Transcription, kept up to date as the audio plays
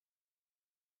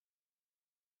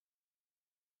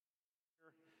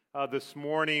this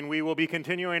morning. We will be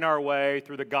continuing our way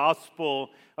through the gospel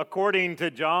according to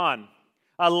John.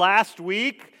 Last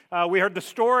week, we heard the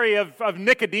story of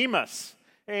Nicodemus,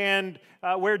 and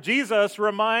where Jesus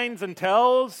reminds and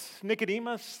tells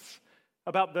Nicodemus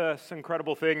about this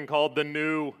incredible thing called the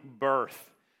new birth.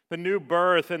 The new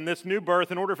birth, and this new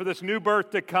birth, in order for this new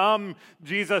birth to come,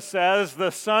 Jesus says, the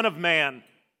Son of Man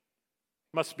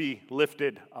must be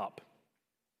lifted up.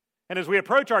 And as we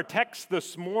approach our text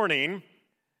this morning,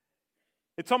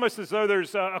 it's almost as though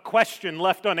there's a question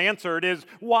left unanswered, is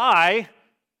why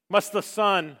must the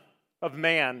Son of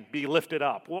Man be lifted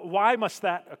up? Why must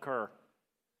that occur?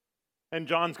 And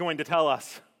John's going to tell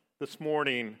us this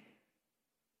morning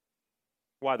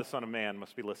why the Son of Man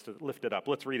must be lifted up.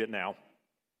 Let's read it now.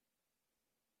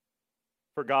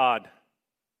 For God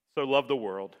so loved the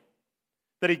world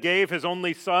that he gave his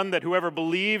only Son, that whoever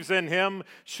believes in him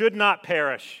should not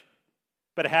perish,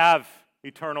 but have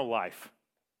eternal life.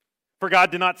 For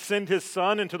God did not send his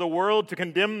Son into the world to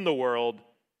condemn the world,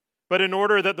 but in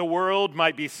order that the world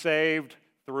might be saved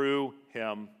through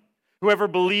him. Whoever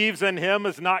believes in him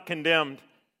is not condemned,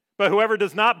 but whoever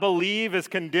does not believe is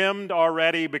condemned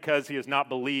already because he has not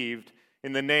believed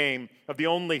in the name of the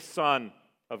only Son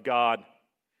of God.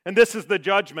 And this is the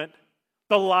judgment.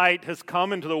 The light has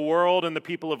come into the world, and the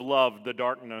people have loved the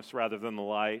darkness rather than the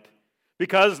light,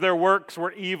 because their works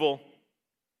were evil.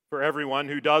 For everyone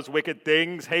who does wicked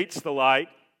things hates the light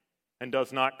and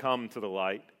does not come to the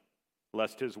light,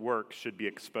 lest his works should be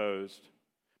exposed.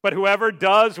 But whoever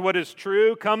does what is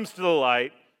true comes to the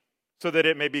light, so that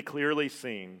it may be clearly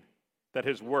seen that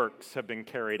his works have been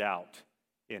carried out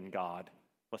in God.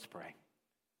 Let's pray.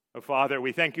 Oh, Father,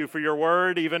 we thank you for your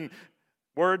word, even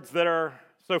words that are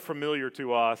so familiar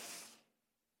to us.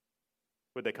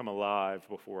 Would they come alive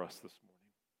before us this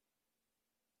morning?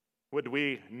 Would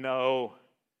we know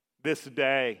this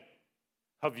day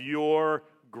of your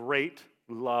great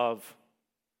love?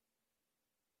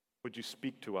 Would you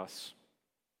speak to us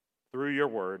through your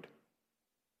word,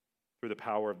 through the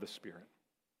power of the Spirit?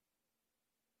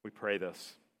 We pray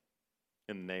this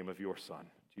in the name of your Son,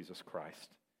 Jesus Christ.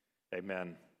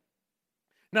 Amen.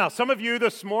 Now, some of you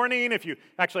this morning, if you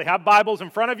actually have Bibles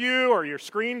in front of you or your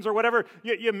screens or whatever,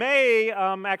 you may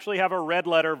actually have a red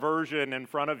letter version in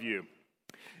front of you.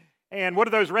 And what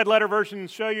do those red letter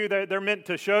versions show you? They're meant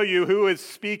to show you who is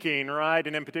speaking, right?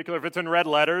 And in particular, if it's in red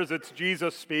letters, it's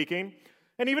Jesus speaking.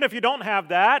 And even if you don't have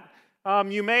that,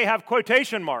 you may have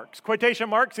quotation marks. Quotation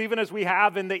marks, even as we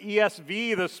have in the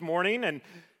ESV this morning.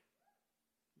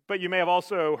 But you may have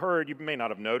also heard, you may not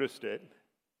have noticed it,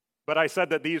 but I said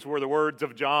that these were the words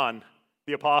of John,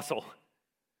 the apostle.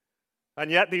 And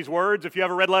yet these words, if you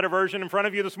have a red letter version in front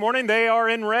of you this morning, they are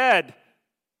in red.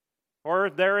 Or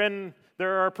there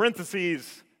are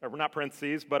parentheses, or not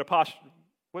parentheses, but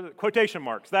quotation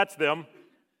marks. That's them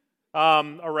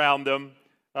around them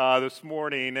this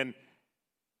morning. And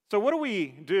so what do we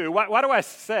do? Why do I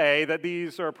say that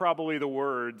these are probably the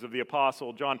words of the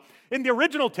apostle John? In the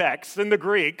original text, in the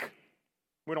Greek,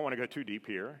 we don't want to go too deep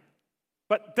here,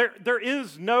 but there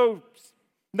is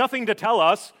nothing to tell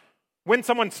us when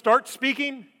someone starts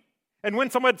speaking and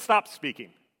when someone stops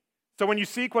speaking. So when you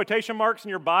see quotation marks in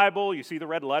your Bible, you see the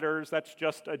red letters, that's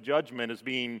just a judgment is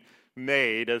being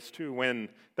made as to when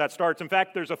that starts. In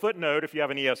fact, there's a footnote, if you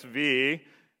have an ESV,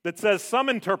 that says some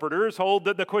interpreters hold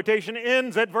that the quotation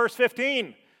ends at verse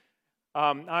 15.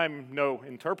 I'm no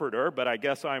interpreter, but I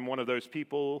guess I'm one of those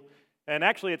people. And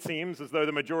actually, it seems as though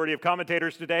the majority of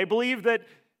commentators today believe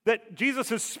that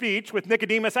Jesus' speech with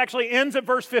Nicodemus actually ends at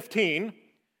verse 15.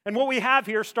 And what we have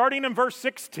here, starting in verse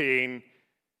 16,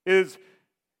 is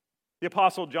the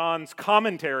Apostle John's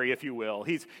commentary, if you will.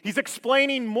 He's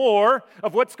explaining more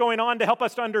of what's going on to help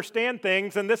us to understand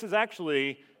things, and this is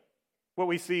actually what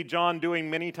we see John doing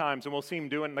many times, and we'll see him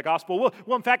do it in the gospel.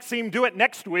 We'll in fact see him do it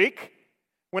next week.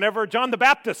 Whenever John the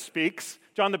Baptist speaks,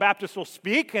 John the Baptist will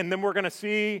speak, and then we're going to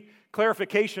see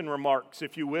clarification remarks,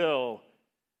 if you will,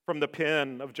 from the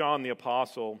pen of John the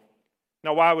Apostle.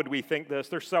 Now, why would we think this?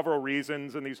 There's several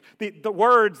reasons, and the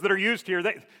words that are used here,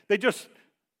 they just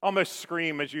almost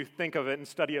scream as you think of it and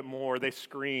study it more. They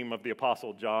scream of the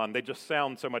Apostle John. They just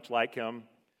sound so much like him.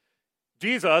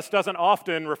 Jesus doesn't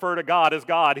often refer to God as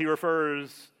God. He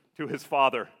refers to his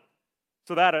Father.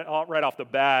 So that right off the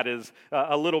bat is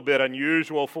a little bit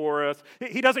unusual for us.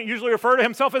 He doesn't usually refer to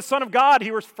himself as Son of God. He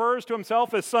refers to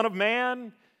himself as Son of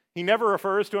Man. He never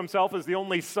refers to himself as the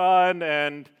only Son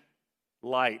and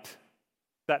light.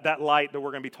 That light that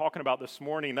we're going to be talking about this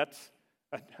morning, that's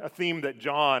a theme that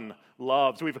John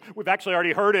loves. We've actually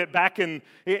already heard it back in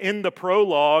the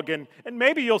prologue, and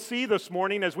maybe you'll see this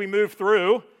morning as we move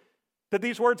through that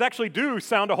these words actually do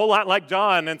sound a whole lot like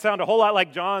John, and sound a whole lot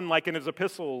like John, like in his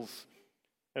epistles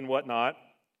and whatnot.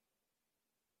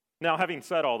 Now, having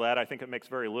said all that, I think it makes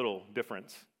very little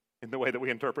difference in the way that we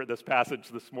interpret this passage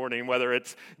this morning, whether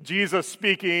it's Jesus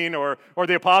speaking or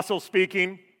the apostles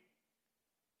speaking.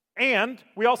 And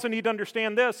we also need to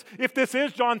understand this. If this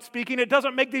is John speaking, it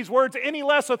doesn't make these words any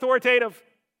less authoritative.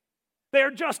 They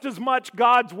are just as much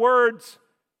God's words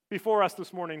before us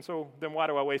this morning. So then why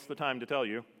do I waste the time to tell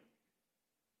you?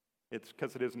 It's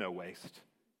because it is no waste.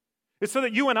 It's so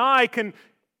that you and I can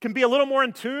be a little more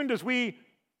in tune as we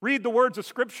read the words of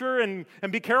Scripture and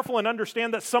be careful and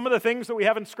understand that some of the things that we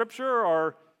have in Scripture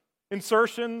are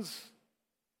insertions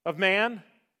of man.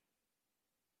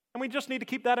 And we just need to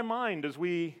keep that in mind as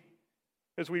we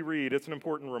read. It's an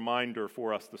important reminder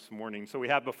for us this morning. So we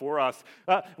have before us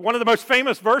one of the most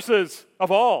famous verses of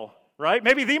all, right?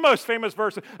 Maybe the most famous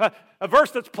verse, a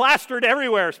verse that's plastered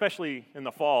everywhere, especially in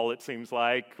the fall, it seems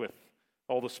like, with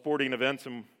all the sporting events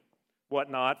and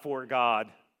whatnot. For God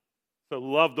so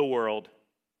loved the world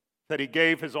that he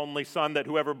gave his only Son, that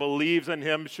whoever believes in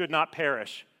him should not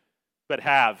perish, but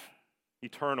have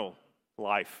eternal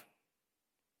life.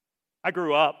 I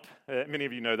grew up, many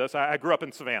of you know this, I grew up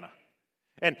in Savannah.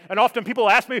 And often people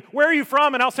ask me, where are you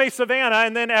from? And I'll say Savannah,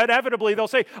 and then inevitably they'll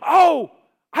say, oh,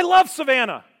 I love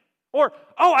Savannah. Or,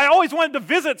 oh, I always wanted to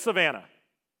visit Savannah.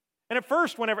 And at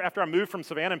first, after I moved from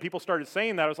Savannah and people started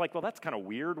saying that, I was like, well, that's kind of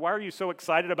weird. Why are you so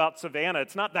excited about Savannah?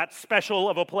 It's not that special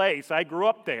of a place. I grew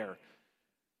up there.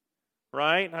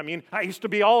 Right? I mean, I used to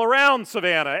be all around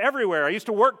Savannah, everywhere. I used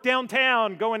to work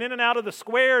downtown, going in and out of the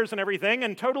squares and everything,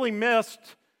 and totally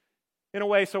missed, in a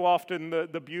way so often,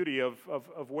 the beauty of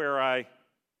where I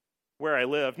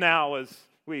live. Now, as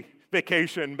we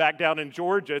vacation back down in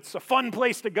Georgia, it's a fun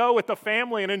place to go with the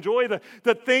family and enjoy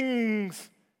the things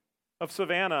of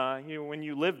Savannah. When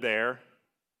you live there,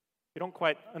 you don't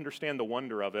quite understand the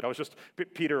wonder of it.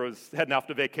 Peter was heading off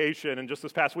to vacation, and just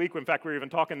this past week, in fact, we were even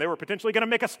talking, they were potentially going to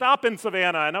make a stop in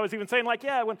Savannah, and I was even saying, like,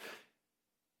 yeah, when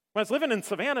I was living in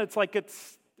Savannah, it's like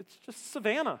it's just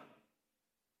Savannah,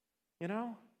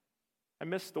 I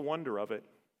miss the wonder of it.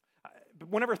 But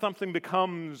whenever something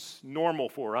becomes normal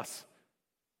for us,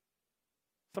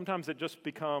 sometimes it just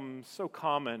becomes so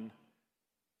common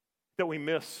that we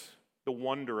miss the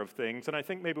wonder of things. And I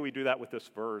think maybe we do that with this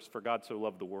verse, for God so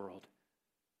loved the world.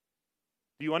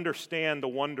 Do you understand the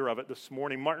wonder of it this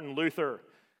morning? Martin Luther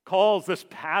calls this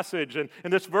passage, and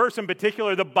this verse in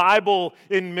particular, the Bible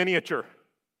in miniature.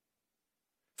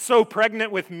 So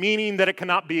pregnant with meaning that it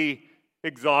cannot be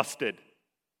exhausted.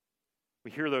 We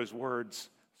hear those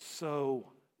words, so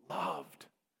loved.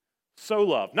 So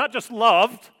loved. Not just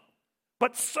loved,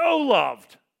 but so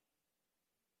loved.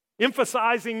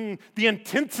 Emphasizing the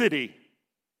intensity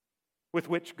with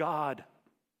which God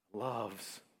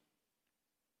loves.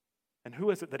 And who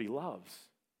is it that he loves?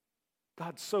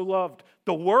 God so loved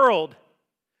the world.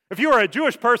 If you were a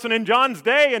Jewish person in John's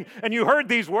day and you heard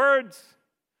these words,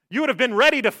 you would have been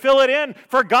ready to fill it in.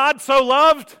 For God so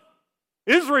loved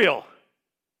Israel.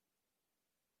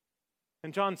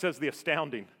 And John says the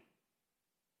astounding,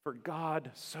 for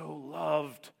God so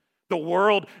loved the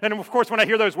world. And of course, when I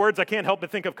hear those words, I can't help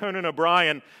but think of Conan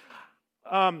O'Brien.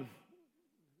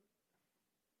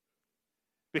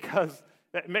 Because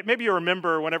maybe you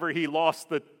remember whenever he lost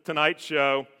the Tonight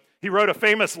Show, he wrote a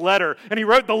famous letter. And he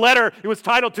wrote the letter, it was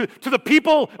titled to the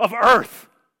people of Earth.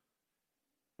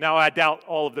 Now, I doubt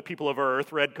all of the people of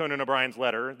Earth read Conan O'Brien's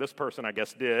letter. This person, I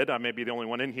guess, did. I may be the only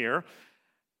one in here.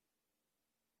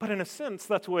 But in a sense,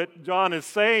 that's what John is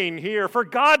saying here. For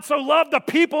God so loved the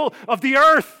people of the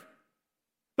earth,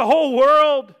 the whole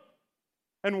world.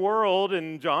 And world,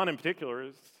 and John in particular,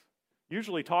 is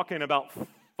usually talking about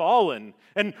fallen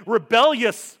and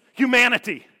rebellious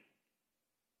humanity.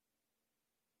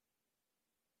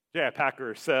 J.I.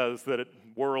 Packer says that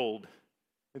world,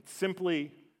 it's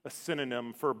simply a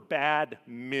synonym for bad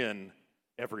men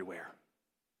everywhere.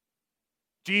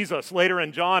 Jesus, later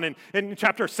in John, in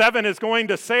chapter 7, is going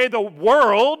to say the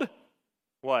world,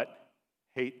 what?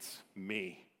 Hates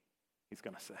me, he's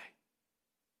going to say.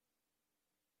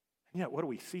 And yet, what do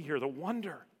we see here? The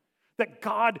wonder that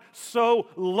God so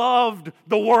loved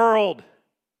the world.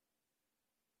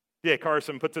 D.A.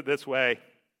 Carson puts it this way.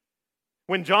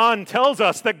 When John tells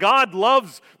us that God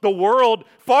loves the world,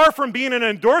 far from being an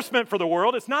endorsement for the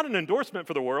world, it's not an endorsement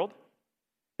for the world.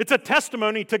 It's a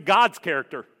testimony to God's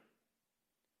character.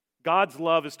 God's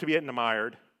love is to be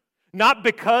admired, not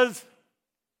because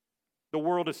the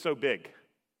world is so big,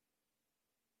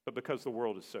 but because the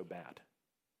world is so bad.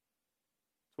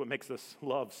 That's what makes this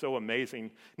love so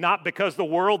amazing. Not because the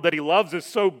world that he loves is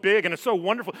so big and is so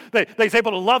wonderful that he's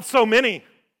able to love so many,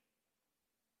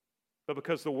 but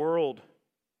because the world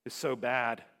is so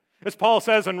bad. As Paul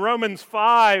says in Romans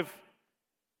 5,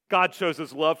 God shows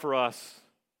his love for us,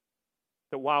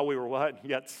 that while we were what?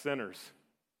 Yet sinners,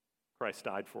 Christ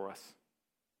died for us.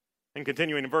 And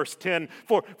continuing in verse 10,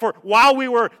 for while we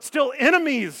were still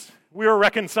enemies, we were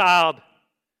reconciled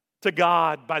to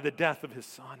God by the death of his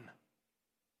Son.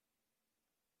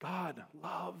 God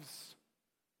loves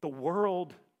the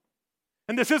world.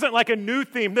 And this isn't like a new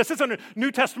theme. This isn't a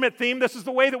New Testament theme. This is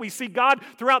the way that we see God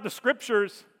throughout the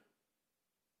Scriptures.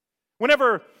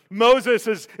 Whenever Moses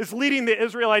is leading the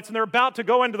Israelites and they're about to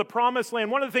go into the promised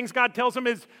land, one of the things God tells them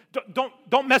is,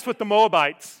 don't mess with the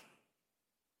Moabites.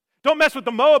 Don't mess with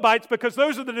the Moabites because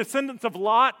those are the descendants of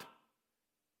Lot.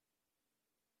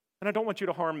 And I don't want you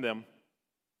to harm them.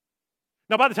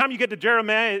 Now, by the time you get to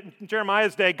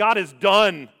Jeremiah's day, God is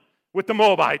done with the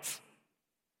Moabites.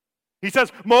 He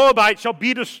says, Moab shall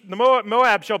be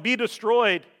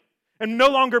destroyed and no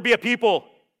longer be a people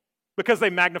because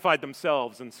they magnified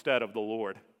themselves instead of the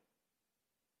Lord.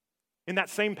 In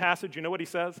that same passage, you know what he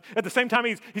says? At the same time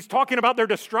he's talking about their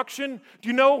destruction. Do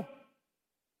you know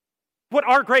what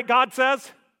our great God says?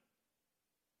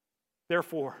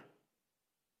 Therefore,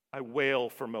 I wail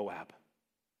for Moab.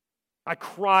 I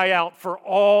cry out for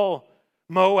all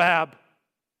Moab.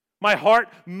 My heart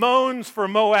moans for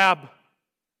Moab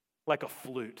like a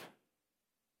flute.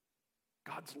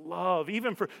 God's love,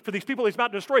 even for these people he's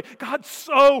about to destroy, God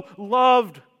so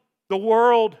loved the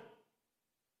world.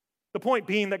 The point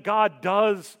being that God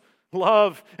does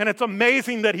love, and it's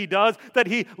amazing that he does, that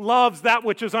he loves that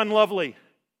which is unlovely.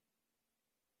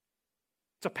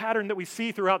 It's a pattern that we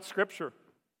see throughout Scripture.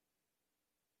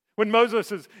 When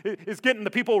Moses is getting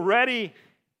the people ready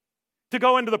to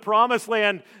go into the promised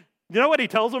land, you know what he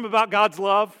tells them about God's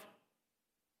love?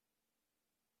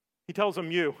 He tells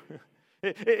them, you.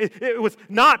 It was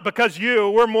not because you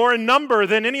were more in number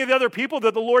than any of the other people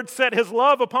that the Lord set his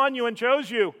love upon you and chose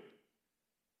you.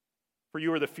 For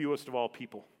you are the fewest of all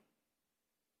people.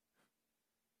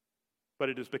 But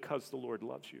it is because the Lord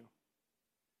loves you.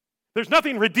 There's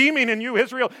nothing redeeming in you,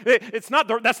 Israel. That's not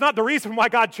the reason why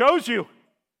God chose you.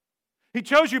 He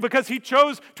chose you because he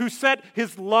chose to set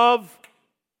his love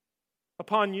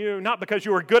upon you, not because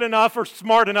you were good enough or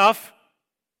smart enough.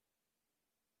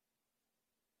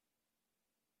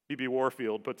 B.B.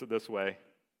 Warfield puts it this way: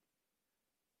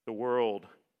 the world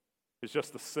is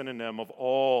just the synonym of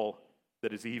all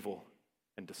that is evil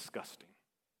and disgusting.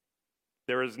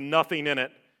 There is nothing in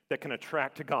it that can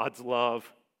attract God's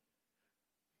love.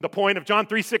 The point of John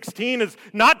 3:16 is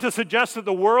not to suggest that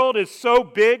the world is so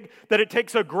big that it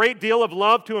takes a great deal of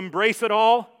love to embrace it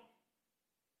all,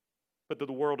 but that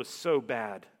the world is so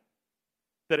bad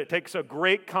that it takes a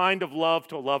great kind of love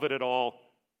to love it at all.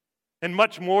 And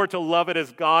much more to love it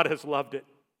as God has loved it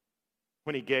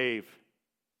when he gave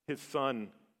his Son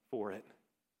for it.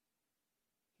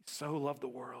 He so loved the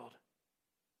world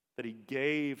that he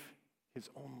gave his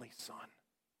only Son.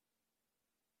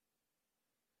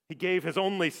 He gave his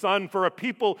only Son for a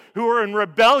people who are in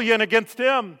rebellion against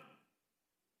him.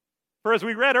 For as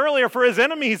we read earlier, for his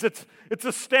enemies, it's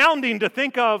astounding to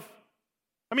think of.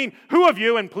 I mean, who of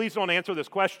you, and please don't answer this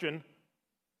question,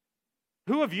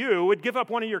 who of you would give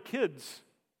up one of your kids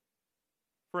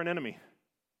for an enemy?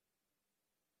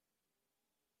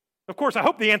 Of course, I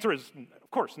hope the answer is, of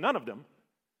course, none of them.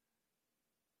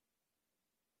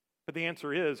 But the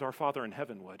answer is our Father in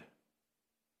heaven would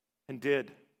and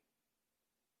did.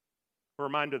 We're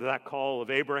reminded of that call of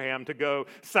Abraham to go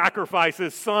sacrifice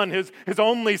his son, his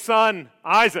only son,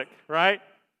 Isaac, right?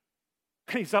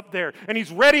 And he's up there, and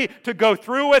he's ready to go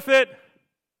through with it.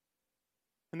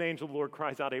 And the angel of the Lord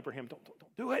cries out, Abraham, don't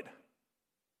do it.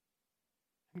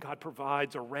 And God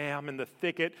provides a ram in the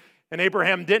thicket, and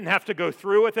Abraham didn't have to go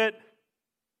through with it.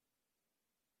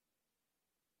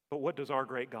 But what does our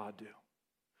great God do?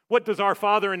 What does our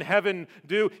Father in heaven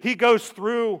do? He goes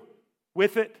through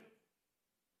with it.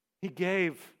 He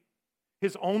gave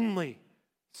his only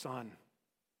Son.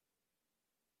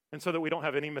 And so that we don't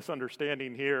have any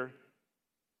misunderstanding here,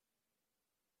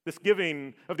 this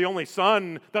giving of the only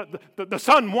Son, the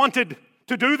Son wanted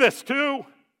to do this too.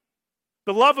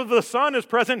 The love of the Son is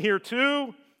present here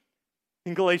too.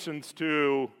 In Galatians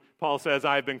 2, Paul says,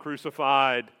 I have been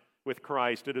crucified with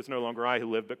Christ. It is no longer I who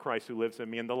live, but Christ who lives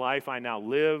in me. And the life I now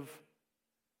live,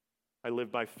 I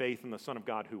live by faith in the Son of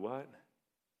God who what?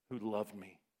 Who loved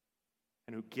me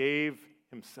and who gave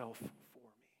himself for me.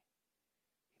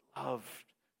 He loved.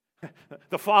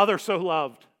 The Father so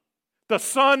loved. The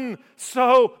Son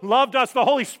so loved us. The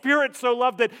Holy Spirit so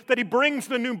loved that he brings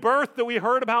the new birth that we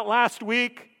heard about last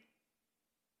week.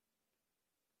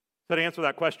 So to answer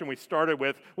that question we started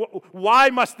with, why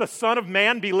must the Son of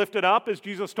Man be lifted up, as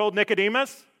Jesus told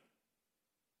Nicodemus?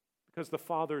 Because the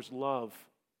Father's love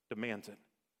demands it.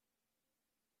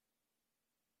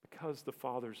 Because the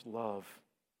Father's love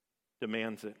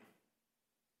demands it.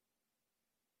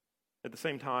 At the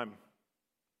same time,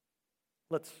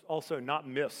 let's also not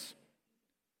miss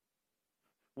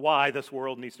why this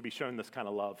world needs to be shown this kind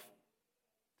of love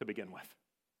to begin with.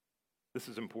 This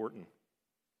is important.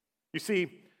 You see,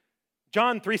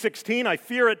 John 3:16, I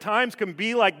fear at times, can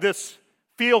be like this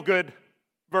feel-good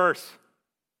verse.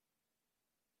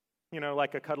 You know,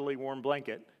 like a cuddly warm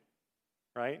blanket,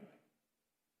 right?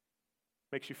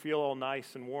 Makes you feel all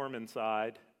nice and warm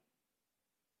inside.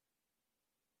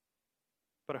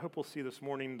 But I hope we'll see this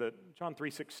morning that John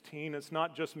 3:16 is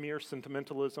not just mere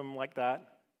sentimentalism like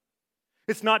that.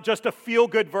 It's not just a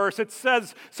feel-good verse. It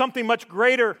says something much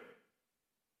greater.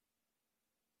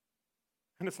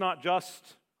 And it's not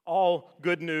just all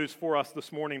good news for us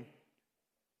this morning.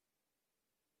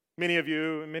 Many of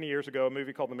you, many years ago, a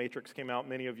movie called The Matrix came out.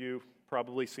 Many of you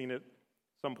probably seen it at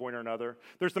some point or another.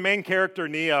 There's the main character,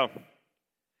 Neo,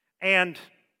 and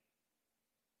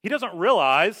he doesn't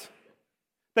realize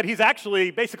that he's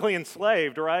actually basically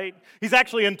enslaved, right? He's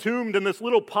actually entombed in this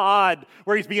little pod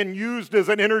where he's being used as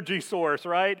an energy source,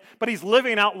 right? But he's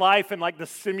living out life in like the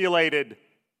simulated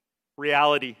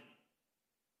reality.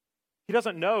 He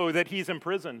doesn't know that he's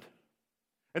imprisoned.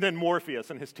 And then Morpheus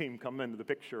and his team come into the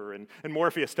picture, and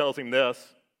Morpheus tells him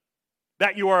this,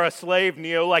 that you are a slave,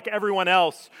 Neo, like everyone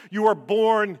else. You are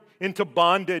born into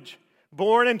bondage,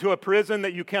 born into a prison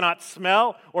that you cannot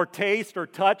smell or taste or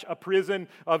touch, a prison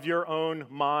of your own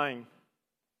mind.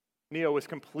 Neo was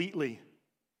completely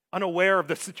unaware of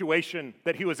the situation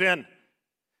that he was in,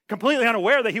 completely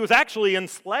unaware that he was actually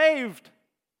enslaved,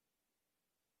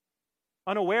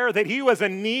 unaware that he was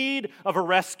in need of a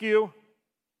rescue.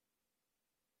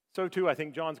 So too, I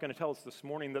think John's going to tell us this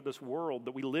morning that this world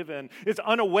that we live in is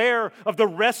unaware of the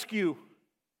rescue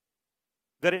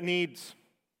that it needs.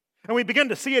 And we begin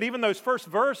to see it, even those first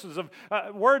verses of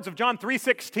words of John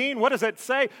 3:16. What does it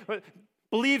say?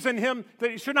 Believes in him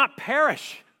that he should not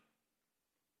perish.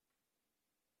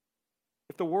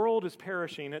 If the world is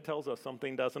perishing, it tells us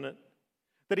something, doesn't it?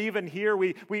 That even here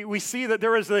we see that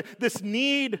there is this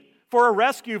need for a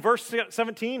rescue. Verse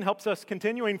 17 helps us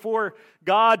continuing, for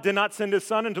God did not send his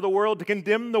Son into the world to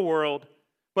condemn the world,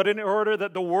 but in order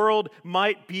that the world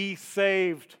might be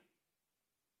saved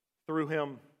through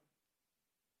him.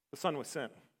 The Son was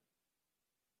sent,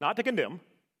 not to condemn.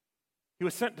 He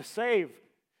was sent to save.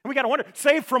 And we got to wonder,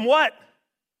 save from what?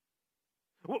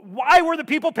 Why were the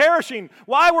people perishing?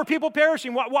 Why were people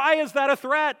perishing? Why is that a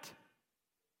threat?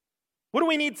 What do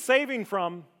we need saving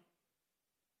from?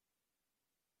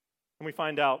 And we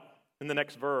find out in the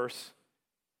next verse.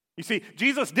 You see,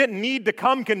 Jesus didn't need to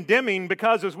come condemning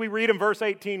because, as we read in verse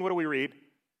 18, what do we read?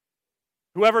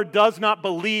 Whoever does not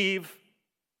believe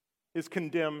is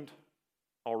condemned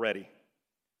already,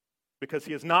 because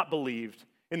he has not believed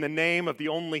in the name of the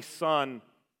only Son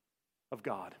of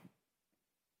God.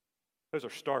 Those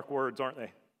are stark words, aren't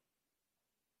they?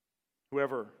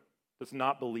 Whoever does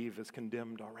not believe is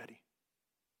condemned already.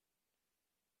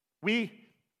 We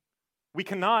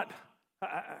cannot,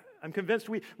 I'm convinced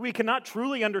we cannot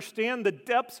truly understand the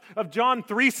depths of John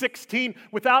 3:16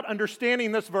 without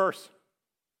understanding this verse.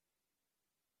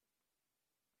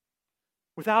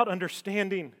 Without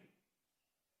understanding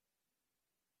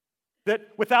that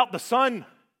without the Son,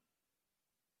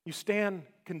 you stand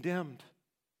condemned.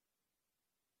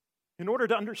 In order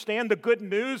to understand the good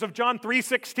news of John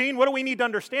 3:16, what do we need to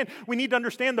understand? We need to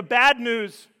understand the bad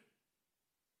news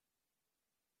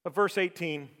of verse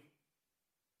 18.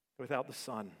 Without the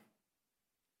Son,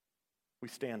 we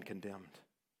stand condemned.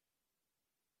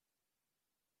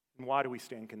 And why do we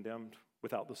stand condemned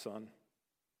without the Son?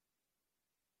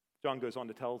 John goes on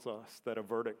to tell us that a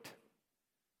verdict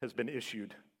has been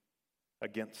issued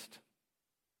against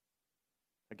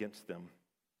them,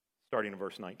 starting in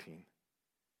verse 19.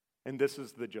 And this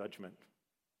is the judgment.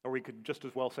 Or we could just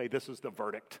as well say this is the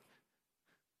verdict.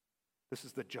 This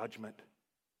is the judgment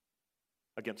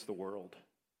against the world,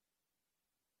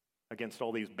 against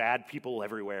all these bad people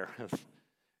everywhere,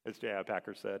 as J.I.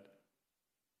 Packer said.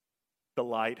 The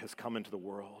light has come into the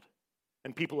world,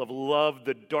 and people have loved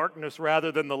the darkness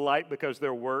rather than the light because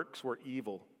their works were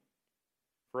evil.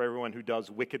 For everyone who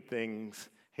does wicked things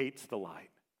hates the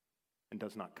light and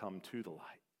does not come to the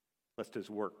light, lest his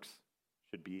works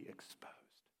should be exposed.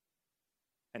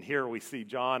 And here we see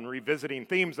John revisiting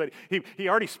themes that he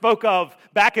already spoke of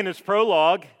back in his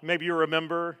prologue. Maybe you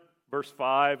remember verse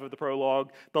 5 of the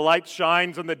prologue. The light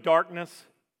shines in the darkness,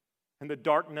 and the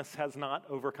darkness has not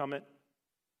overcome it.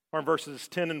 Or in verses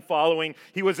 10 and following,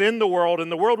 he was in the world,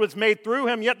 and the world was made through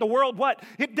him, yet the world, what?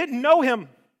 It didn't know him.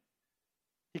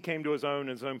 He came to his own, and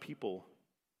his own people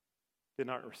did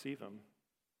not receive him.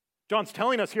 John's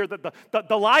telling us here that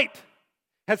the light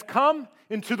has come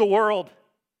into the world.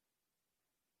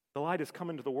 The light has come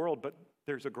into the world, but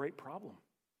there's a great problem.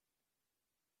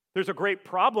 There's a great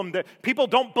problem that people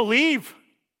don't believe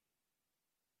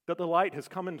that the light has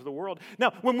come into the world.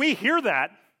 Now, when we hear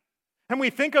that, and we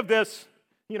think of this,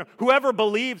 whoever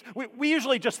believes, we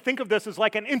usually just think of this as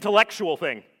like an intellectual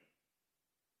thing.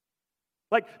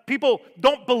 Like people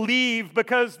don't believe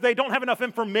because they don't have enough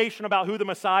information about who the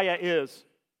Messiah is.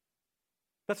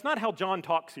 That's not how John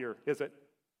talks here, is it?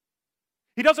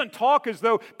 He doesn't talk as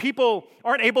though people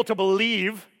aren't able to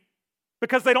believe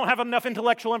because they don't have enough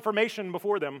intellectual information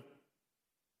before them.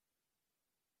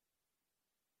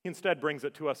 He instead brings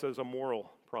it to us as a moral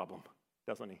problem,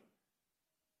 doesn't he?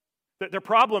 Their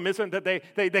problem isn't that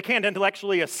they can't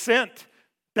intellectually assent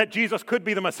that Jesus could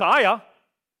be the Messiah.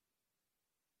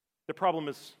 The problem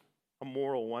is a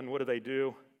moral one. What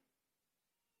do?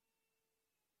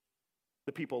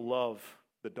 The people love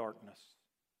the darkness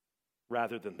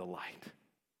rather than the light.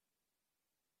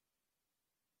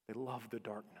 They love the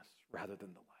darkness rather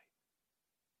than the light.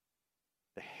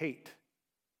 They hate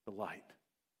the light.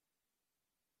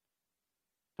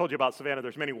 I told you about Savannah.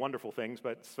 There's many wonderful things,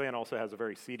 but Savannah also has a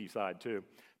very seedy side too.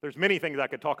 There's many things I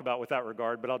could talk about with that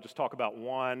regard, but I'll just talk about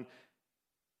one.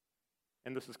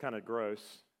 And this is kind of gross.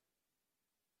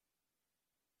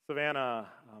 Savannah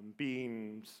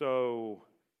being so,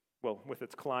 with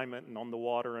its climate and on the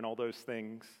water and all those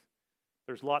things,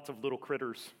 there's lots of little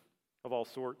critters of all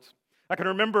sorts. I can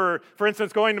remember, for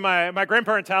instance, going to my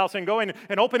grandparents' house and going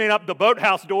and opening up the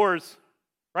boathouse doors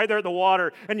right there at the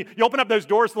water. And you open up those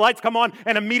doors, the lights come on,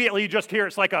 and immediately you just hear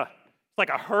it's like a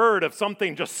herd of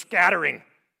something just scattering.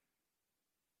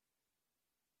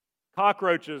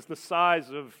 Cockroaches the size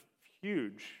of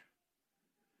huge.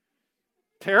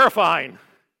 Terrifying.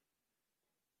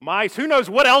 Mice, who knows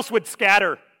what else would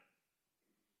scatter?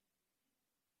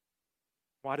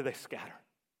 Why do they scatter?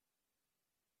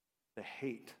 They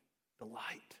hate the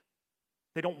light.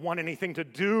 They don't want anything to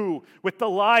do with the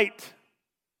light.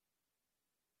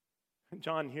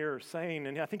 John here is saying,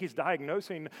 and I think he's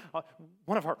diagnosing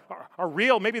one of our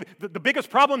real, maybe the biggest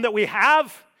problem that we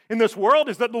have in this world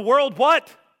is that the world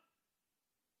what?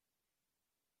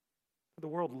 The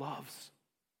world loves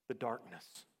the darkness.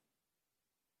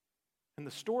 And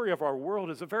the story of our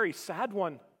world is a very sad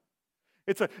one.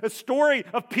 It's a story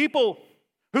of people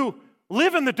who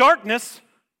live in the darkness,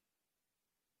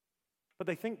 but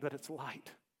they think that it's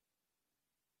light.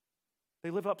 They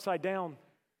live upside down,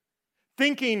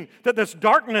 thinking that this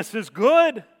darkness is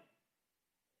good,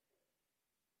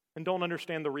 and don't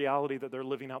understand the reality that they're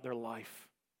living out their life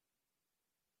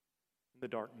in the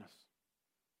darkness.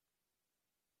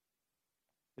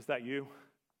 Is that you?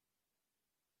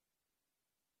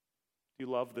 Do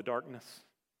you love the darkness?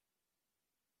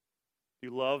 Do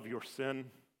you love your sin?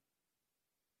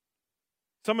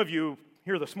 Some of you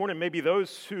here this morning may be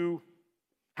those who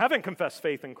haven't confessed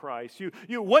faith in Christ.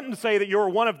 You wouldn't say that you're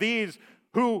one of these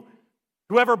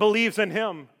whoever believes in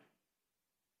Him.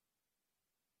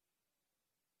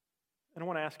 And I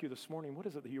want to ask you this morning, what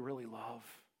is it that you really love?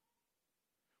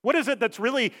 What is it that's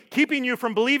really keeping you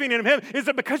from believing in Him? Is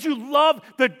it because you love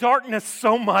the darkness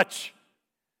so much?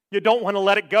 You don't want to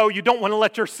let it go. You don't want to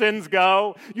let your sins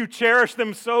go. You cherish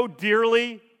them so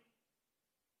dearly.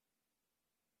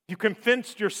 You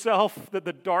convinced yourself that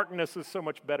the darkness is so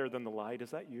much better than the light.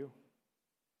 Is that you?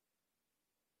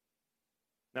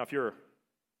 Now, if you're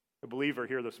a believer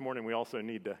here this morning, we also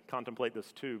need to contemplate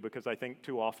this too, because I think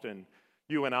too often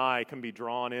you and I can be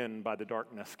drawn in by the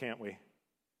darkness, can't we?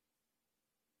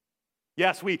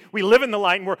 Yes, we live in the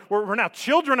light and we're now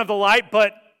children of the light,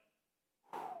 but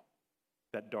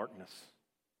that darkness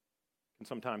can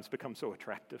sometimes become so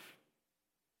attractive.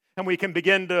 And we can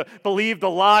begin to believe the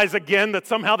lies again that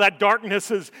somehow that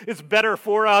darkness is better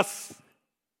for us.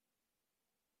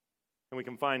 And we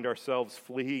can find ourselves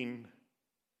fleeing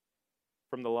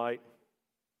from the light.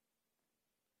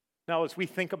 Now, as we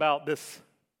think about this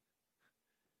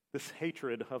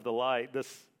hatred of the light,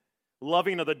 this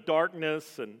loving of the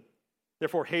darkness, and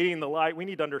therefore hating the light, we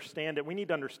need to understand it. We need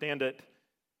to understand it.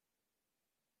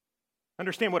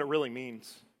 Understand what it really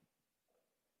means.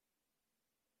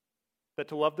 That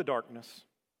to love the darkness,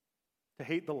 to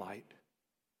hate the light,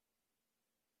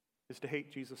 is to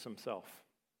hate Jesus Himself.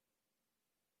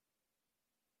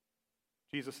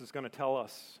 Jesus is going to tell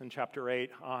us in chapter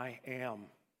 8, I am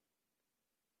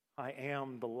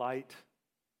the light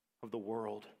of the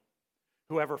world.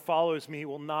 Whoever follows me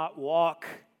will not walk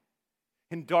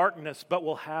in darkness, but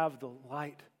will have the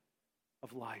light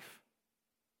of life.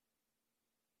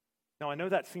 Now, I know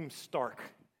that seems stark.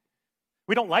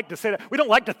 We don't like to say that. We don't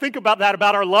like to think about that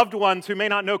about our loved ones who may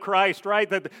not know Christ, right?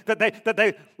 That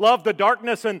they love the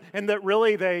darkness and that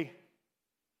really they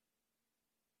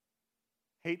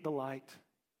hate the light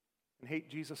and hate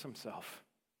Jesus himself.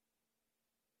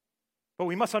 But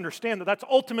we must understand that that's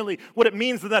ultimately what it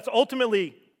means, that's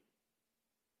ultimately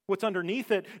what's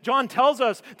underneath it. John tells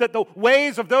us that the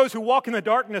ways of those who walk in the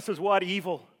darkness is what?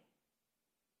 Evil.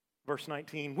 Verse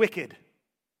 19, wicked.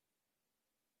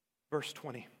 Verse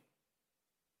 20.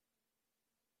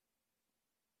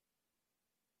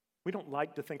 We don't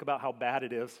like to think about how bad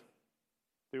it is,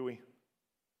 do we?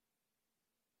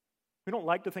 We don't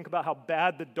like to think about how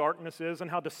bad the darkness is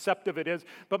and how deceptive it is.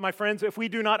 But my friends, if we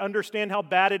do not understand how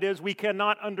bad it is, we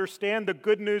cannot understand the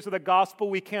good news of the gospel.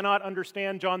 We cannot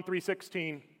understand John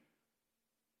 3:16.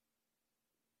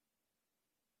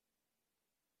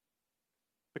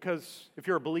 Because if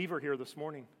you're a believer here this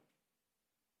morning,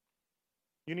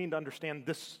 you need to understand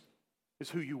this is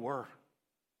who you were.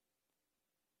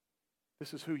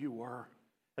 This is who you were.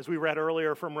 As we read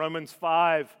earlier from Romans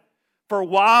 5, for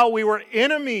while we were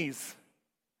enemies,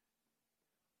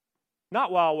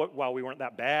 not while we weren't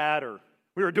that bad or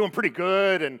we were doing pretty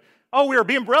good and, we were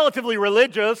being relatively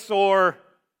religious, or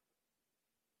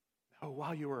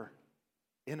while you were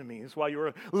enemies, while you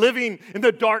were living in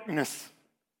the darkness,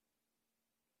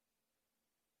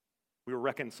 we were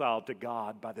reconciled to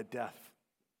God by the death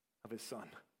of his Son.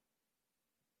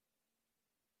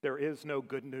 There is no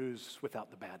good news without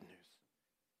the bad news.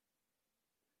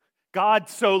 God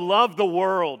so loved the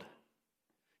world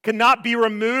cannot be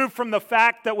removed from the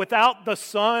fact that without the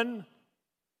Son,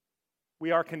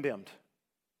 we are condemned.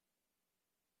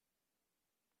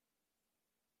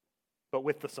 But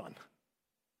with the Son,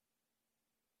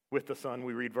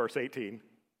 we read verse 18,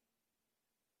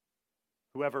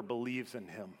 whoever believes in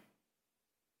him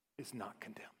is not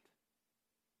condemned.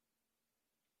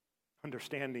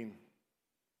 Understanding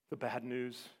the bad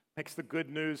news makes the good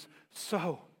news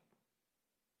so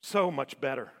much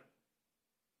better.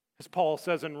 As Paul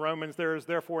says in Romans, there is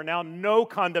therefore now no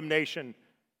condemnation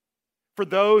for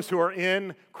those who are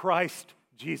in Christ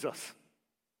Jesus.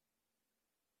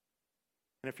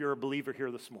 And if you're a believer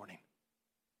here this morning,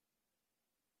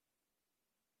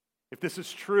 if this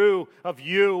is true of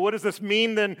you, what does this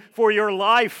mean then for your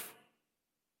life?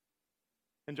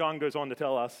 And John goes on to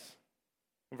tell us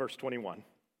in verse 21.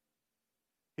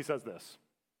 He says this,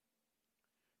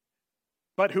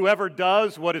 but whoever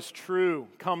does what is true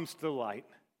comes to light,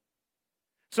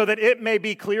 so that it may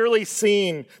be clearly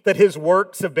seen that his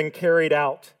works have been carried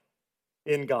out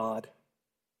in God.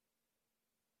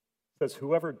 It says,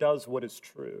 whoever does what is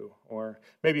true, or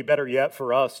maybe better yet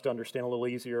for us to understand a little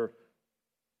easier,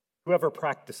 whoever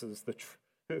practices this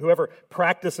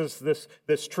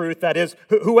truth, that is,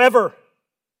 whoever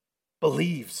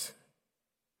believes.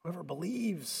 Whoever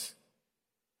believes.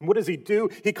 And what does he do?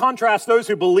 He contrasts those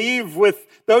who believe with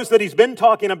those that he's been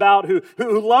talking about who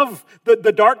love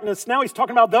the darkness. Now he's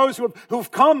talking about those who've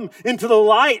come into the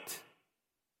light.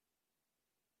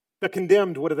 The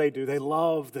condemned, what do? They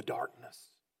love the darkness.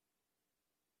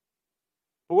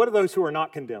 But what do those who are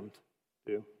not condemned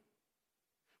do?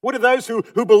 What do those who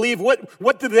believe,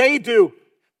 what do they do?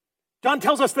 John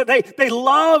tells us that they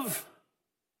love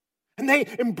and they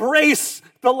embrace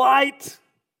the light.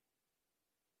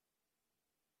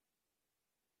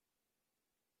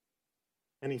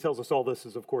 And he tells us all this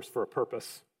is, of course, for a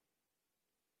purpose,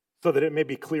 so that it may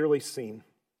be clearly seen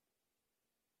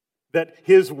that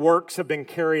his works have been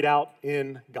carried out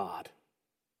in God.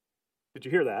 Did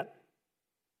you hear that?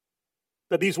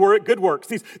 That these were good works,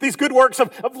 these good works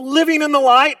of living in the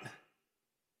light,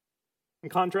 in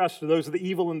contrast to those of the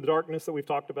evil and the darkness that we've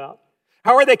talked about.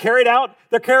 How are they carried out?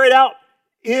 They're carried out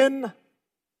in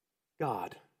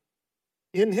God,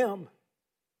 in him.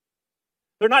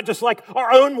 They're not just like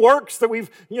our own works that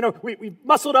we've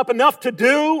muscled up enough to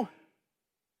do,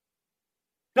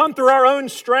 done through our own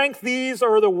strength. These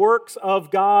are the works of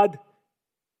God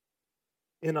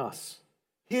in us.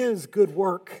 His good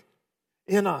work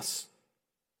in us.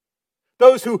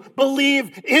 Those who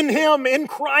believe in him, in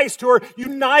Christ, who are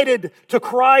united to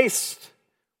Christ.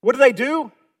 What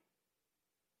do?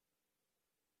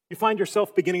 You find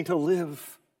yourself beginning to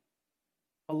live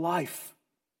a life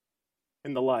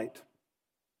in the light.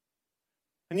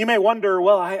 And you may wonder,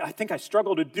 well, I think I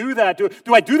struggle to do that.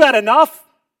 Do I do that enough?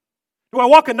 Do I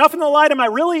walk enough in the light? Am I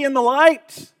really in the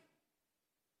light?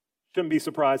 Shouldn't be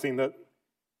surprising that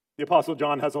the Apostle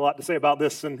John has a lot to say about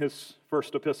this in his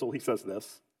first epistle. He says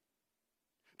this,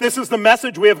 This is the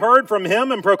message we have heard from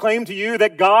him and proclaim to you,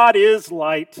 that God is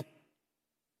light,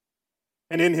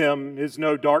 and in him is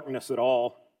no darkness at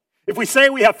all. If we say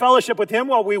we have fellowship with him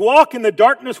while we walk in the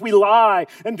darkness, we lie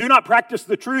and do not practice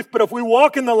the truth. But if we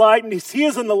walk in the light and he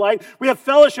is in the light, we have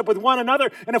fellowship with one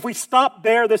another. And if we stop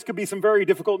there, this could be some very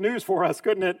difficult news for us,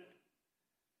 couldn't it?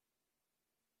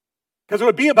 Because it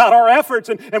would be about our efforts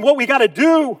and what we got to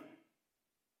do.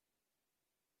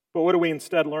 But what do we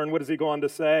instead learn? What does he go on to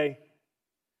say?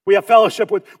 We have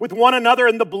fellowship with one another,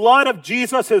 and the blood of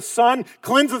Jesus, his Son,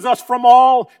 cleanses us from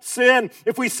all sin.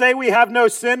 If we say we have no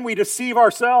sin, we deceive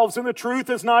ourselves, and the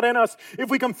truth is not in us. If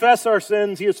we confess our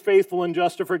sins, he is faithful and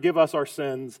just to forgive us our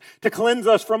sins, to cleanse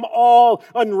us from all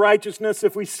unrighteousness.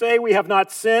 If we say we have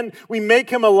not sinned, we make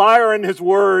him a liar, and his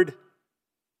word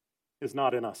is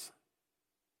not in us.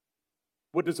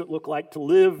 What does it look like to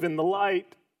live in the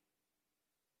light?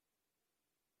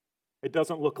 It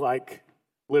doesn't look like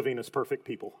living as perfect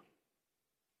people,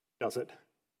 does it?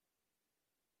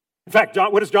 In fact,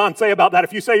 what does John say about that?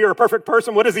 If you say you're a perfect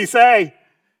person, what does he say?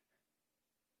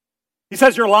 He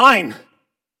says you're lying.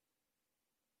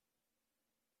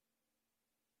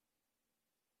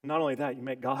 Not only that, you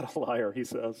make God a liar, he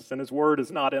says, and his word is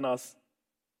not in us.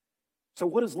 So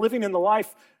what does living in the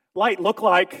light look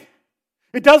like?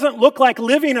 It doesn't look like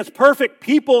living as perfect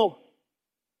people.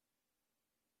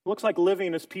 It looks like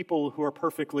living as people who are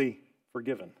perfectly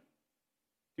forgiven. Do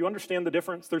you understand the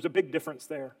difference? There's a big difference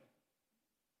there.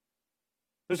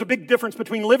 There's a big difference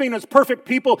between living as perfect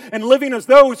people and living as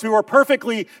those who are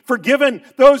perfectly forgiven,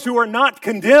 those who are not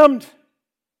condemned,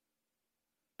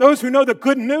 those who know the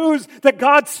good news that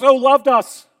God so loved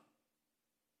us.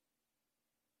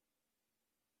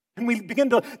 And we begin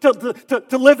to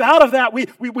live out of that.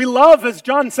 We love, as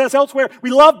John says elsewhere, we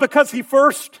love because he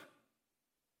first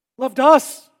loved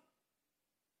us.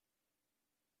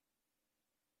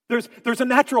 There's a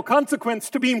natural consequence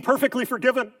to being perfectly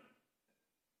forgiven.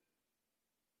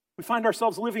 We find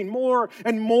ourselves living more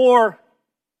and more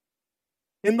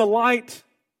in the light,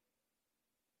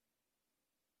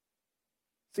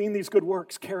 seeing these good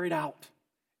works carried out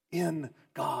in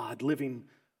God, living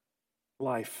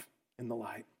life in the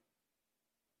light.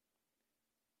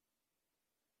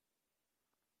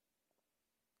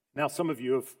 Now, some of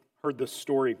you have heard this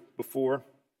story before.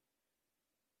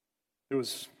 There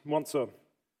was once a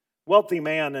wealthy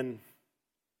man, and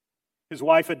his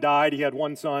wife had died. He had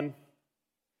one son.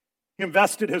 He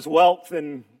invested his wealth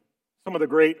in some of the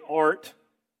great art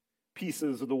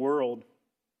pieces of the world.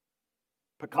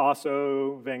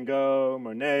 Picasso, Van Gogh,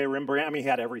 Monet, Rembrandt. I mean, he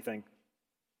had everything.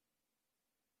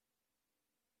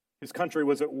 His country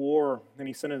was at war, and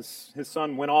he sent his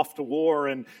son went off to war,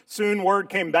 and soon word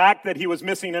came back that he was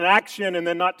missing in action, and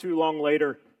then not too long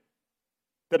later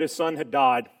that his son had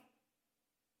died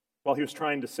while he was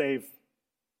trying to save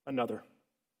another.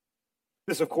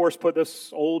 This, of course, put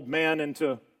this old man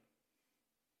into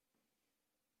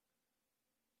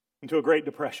a great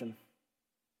depression.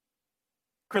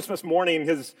 Christmas morning,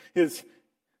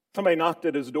 somebody knocked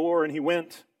at his door, and he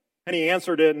went, and he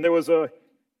answered it, and there was a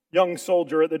young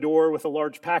soldier at the door with a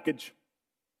large package.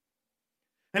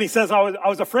 And he says, I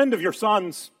was a friend of your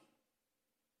son's.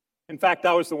 In fact,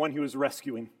 I was the one he was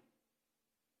rescuing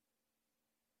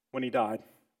when he died.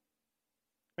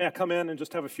 May I come in and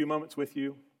just have a few moments with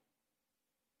you?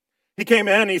 He came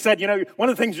in and he said, one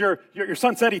of the things your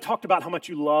son said, he talked about how much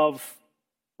you love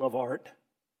art.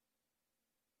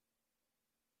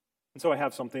 And so I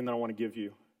have something that I want to give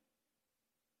you.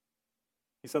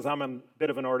 He says, I'm a bit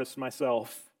of an artist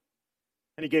myself.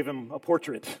 And he gave him a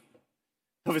portrait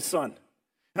of his son.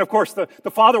 And of course, the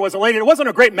father was elated. It wasn't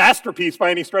a great masterpiece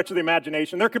by any stretch of the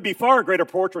imagination. There could be far greater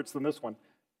portraits than this one.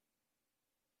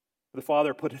 The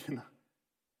father put it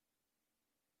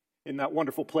in that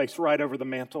wonderful place right over the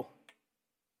mantle.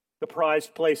 The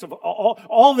prized place of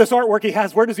all this artwork he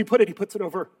has. Where does he put it? He puts it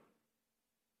over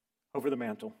the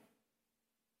mantle.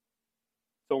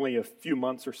 It's only a few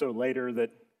months or so later that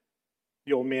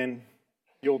the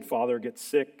old father gets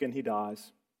sick and he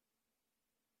dies.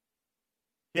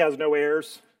 He has no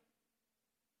heirs.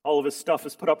 All of his stuff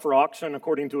is put up for auction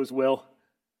according to his will.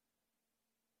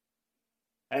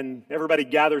 And everybody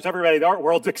gathers, everybody in the art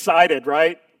world's excited,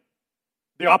 right?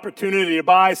 The opportunity to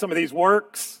buy some of these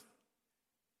works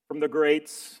from the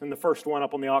greats. And the first one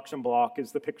up on the auction block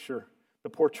is the picture, the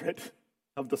portrait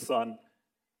of the son.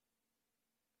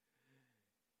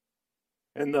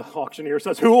 And the auctioneer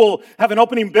says, who will have an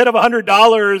opening bid of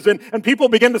 $100? And people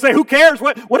begin to say, who cares?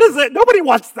 What is it? Nobody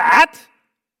wants that.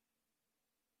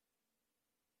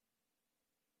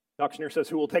 The auctioneer says,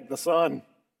 who will take the son?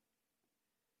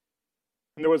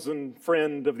 And And there was a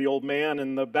friend of the old man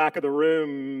in the back of the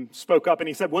room spoke up and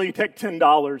he said, "Will you take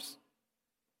 $10?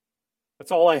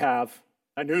 That's all I have.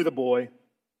 I knew the boy,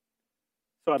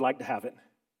 so I'd like to have it."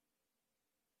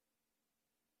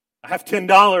 "I have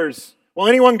 $10. Will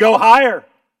anyone go higher?"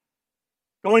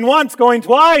 Going once, going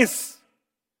twice,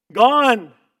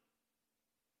 gone.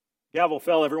 Gavel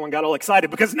fell, everyone got all excited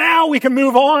because now we can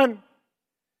move on. And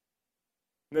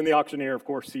then the auctioneer, of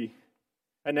course, he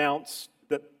announced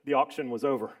that the auction was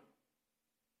over.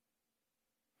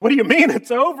 "What do you mean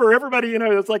it's over?" Everybody,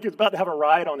 it's like he's about to have a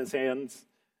ride on his hands.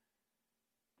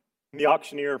 And the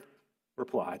auctioneer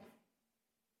replied,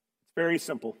 "It's very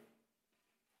simple.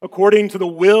 According to the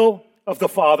will of the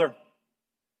Father,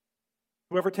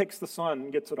 whoever takes the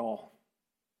Son gets it all.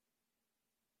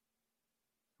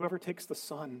 Whoever takes the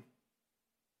Son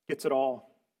gets it all.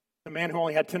 The man who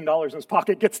only had $10 in his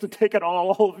pocket gets to take it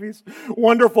all of these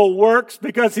wonderful works,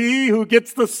 because he who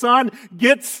gets the Son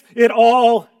gets it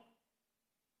all."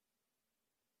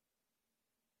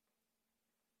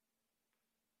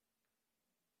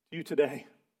 You today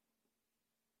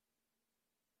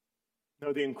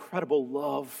know the incredible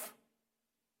love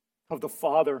of the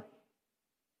Father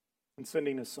in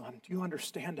sending His Son. Do you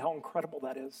understand how incredible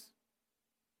that is?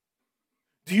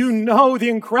 Do you know the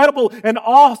incredible and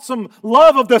awesome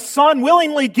love of the Son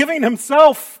willingly giving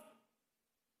Himself?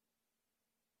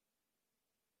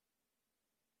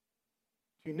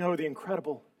 Do you know the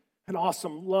incredible and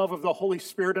awesome love of the Holy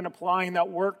Spirit and applying that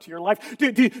work to your life?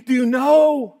 Do you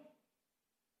know?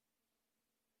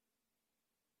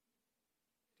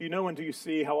 Do you know and do you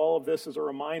see how all of this is a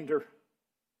reminder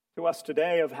to us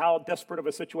today of how desperate of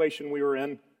a situation we were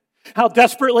in? How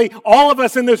desperately all of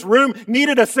us in this room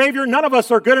needed a Savior. None of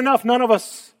us are good enough. None of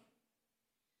us.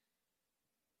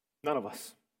 None of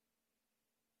us.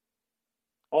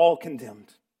 All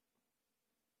condemned.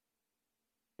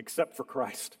 Except for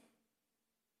Christ.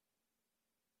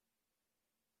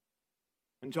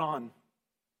 And John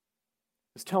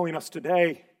is telling us today,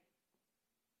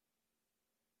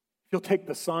 if you'll take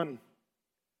the Son,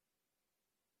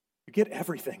 you get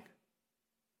everything.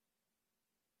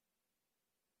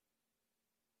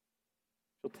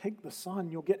 You'll take the Son,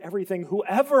 you'll get everything.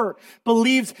 Whoever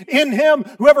believes in Him,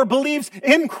 whoever believes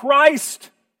in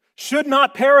Christ, should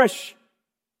not perish,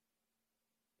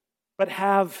 but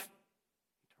have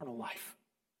eternal life.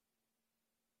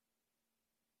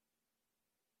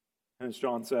 And as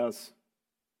John says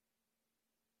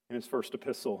in his first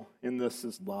epistle, in this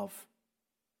is love.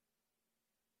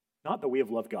 Not that we have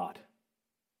loved God,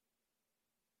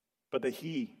 but that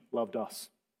He loved us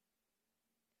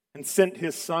and sent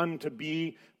His Son to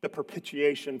be the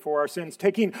propitiation for our sins,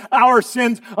 taking our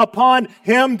sins upon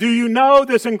Him. Do you know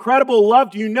this incredible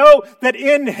love? Do you know that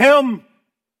in Him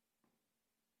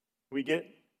we get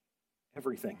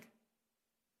everything?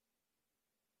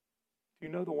 Do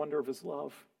you know the wonder of His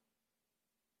love?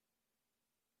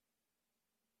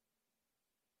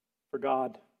 For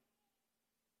God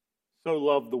so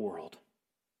loved the world.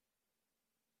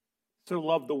 So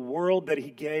loved the world that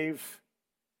He gave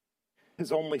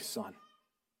His only Son,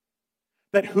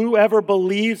 that whoever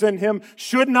believes in Him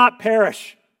should not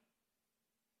perish,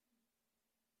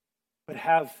 but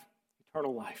have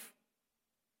eternal life.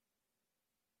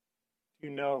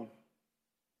 You know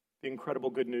the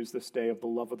incredible good news this day of the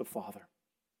love of the Father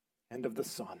and of the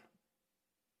Son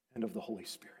and of the Holy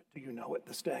Spirit. Do you know it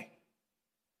this day?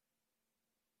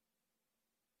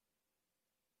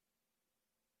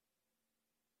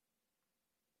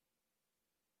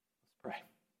 Let's pray.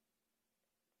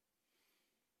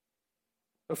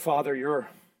 Oh, Father, your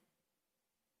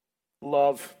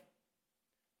love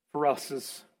for us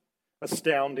is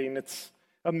astounding. It's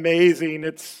amazing.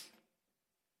 It's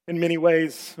in many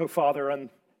ways, oh Father,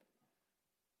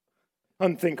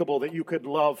 unthinkable that you could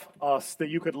love us, that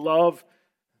you could love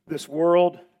this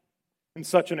world in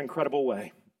such an incredible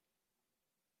way.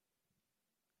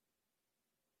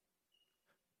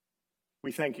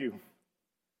 We thank you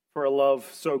for a love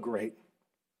so great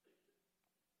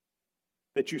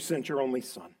that you sent your only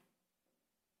Son.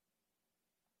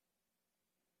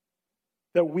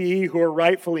 That we who are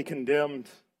rightfully condemned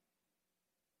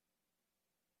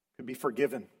could be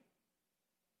forgiven,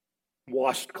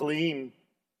 washed clean.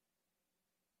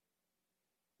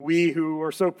 We who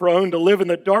are so prone to live in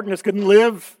the darkness can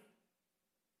live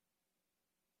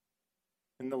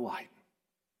in the light.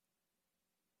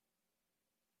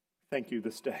 Thank you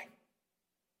this day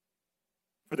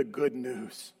for the good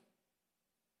news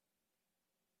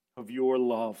of your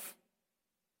love.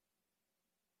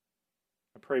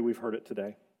 I pray we've heard it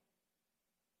today.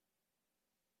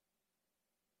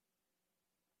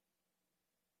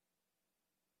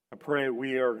 I pray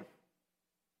we are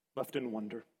left in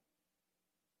wonder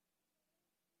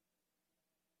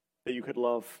that you could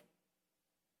love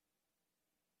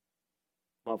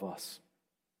us.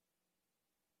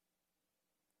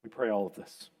 We pray all of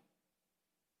this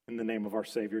in the name of our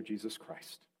Savior, Jesus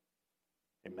Christ.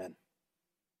 Amen.